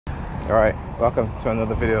All right, welcome to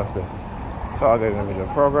another video of the Target Individual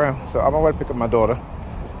Program. So I'm going to pick up my daughter,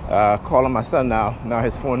 calling my son now. Now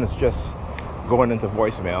his phone is just going into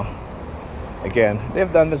voicemail. Again,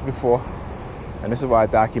 they've done this before, and this is why I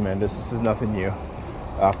document this. This is nothing new.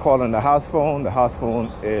 Calling the house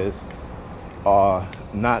phone is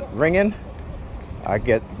not ringing. I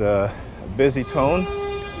get the busy tone,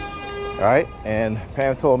 all right? And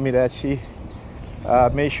Pam told me that she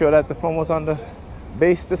made sure that the phone was on the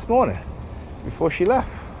base this morning before she left.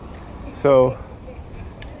 So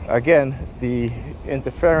again, the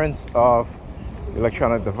interference of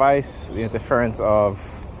electronic device, the interference of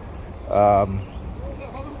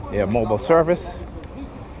mobile service,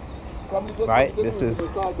 right? This is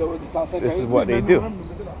what they do,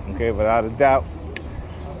 okay, without a doubt.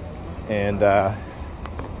 And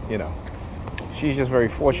you know, she's just very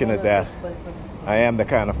fortunate that I am the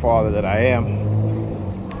kind of father that I am.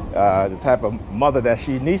 The type of mother that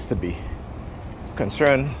she needs to be,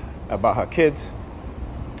 concerned about her kids,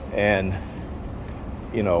 and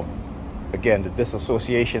you know, again, the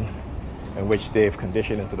disassociation in which they've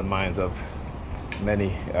conditioned into the minds of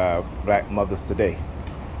many black mothers today.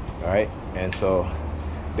 All right, and so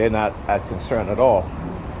they're not as concerned at all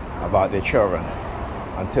about their children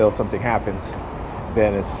until something happens.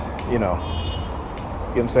 Then it's, you know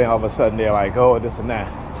what I'm saying, all of a sudden they're like, oh, this and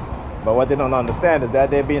that. But what they don't understand is that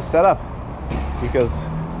they're being set up, because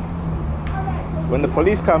when the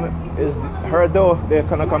police come, it's her door they're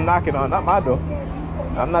gonna come knocking on, not my door.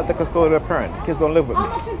 I'm not the custodial parent. The kids don't live with me.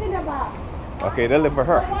 Okay, they live with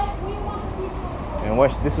her. And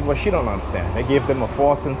this is what she don't understand. They gave them a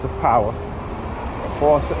false sense of power, a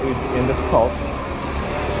false in this cult.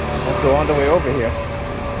 And so on the way over here,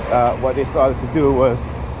 what they started to do was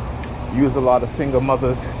use a lot of single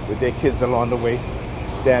mothers with their kids along the way,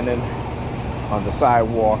 standing on the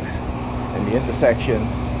sidewalk in the intersection,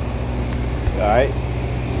 all right?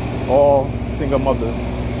 All single mothers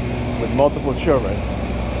with multiple children.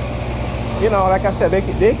 You know, like I said,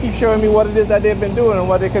 they keep showing me what it is that they've been doing and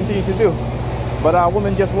what they continue to do. But our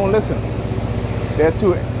women just won't listen. They're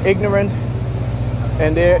too ignorant,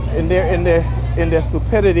 and they're in their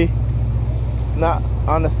stupidity, not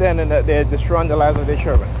understanding that they're destroying the lives of their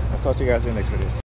children. I'll talk to you guys in the next video.